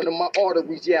it's going to my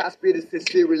arteries. Yeah, I spit it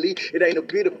sincerely. It ain't a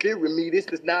bit of fear in me. This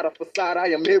is not a facade. I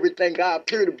am everything I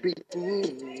appear to be.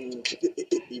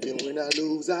 Even when I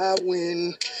lose, I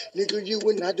win. Nigga, you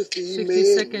will not defeat 60 me.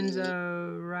 seconds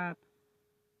rap.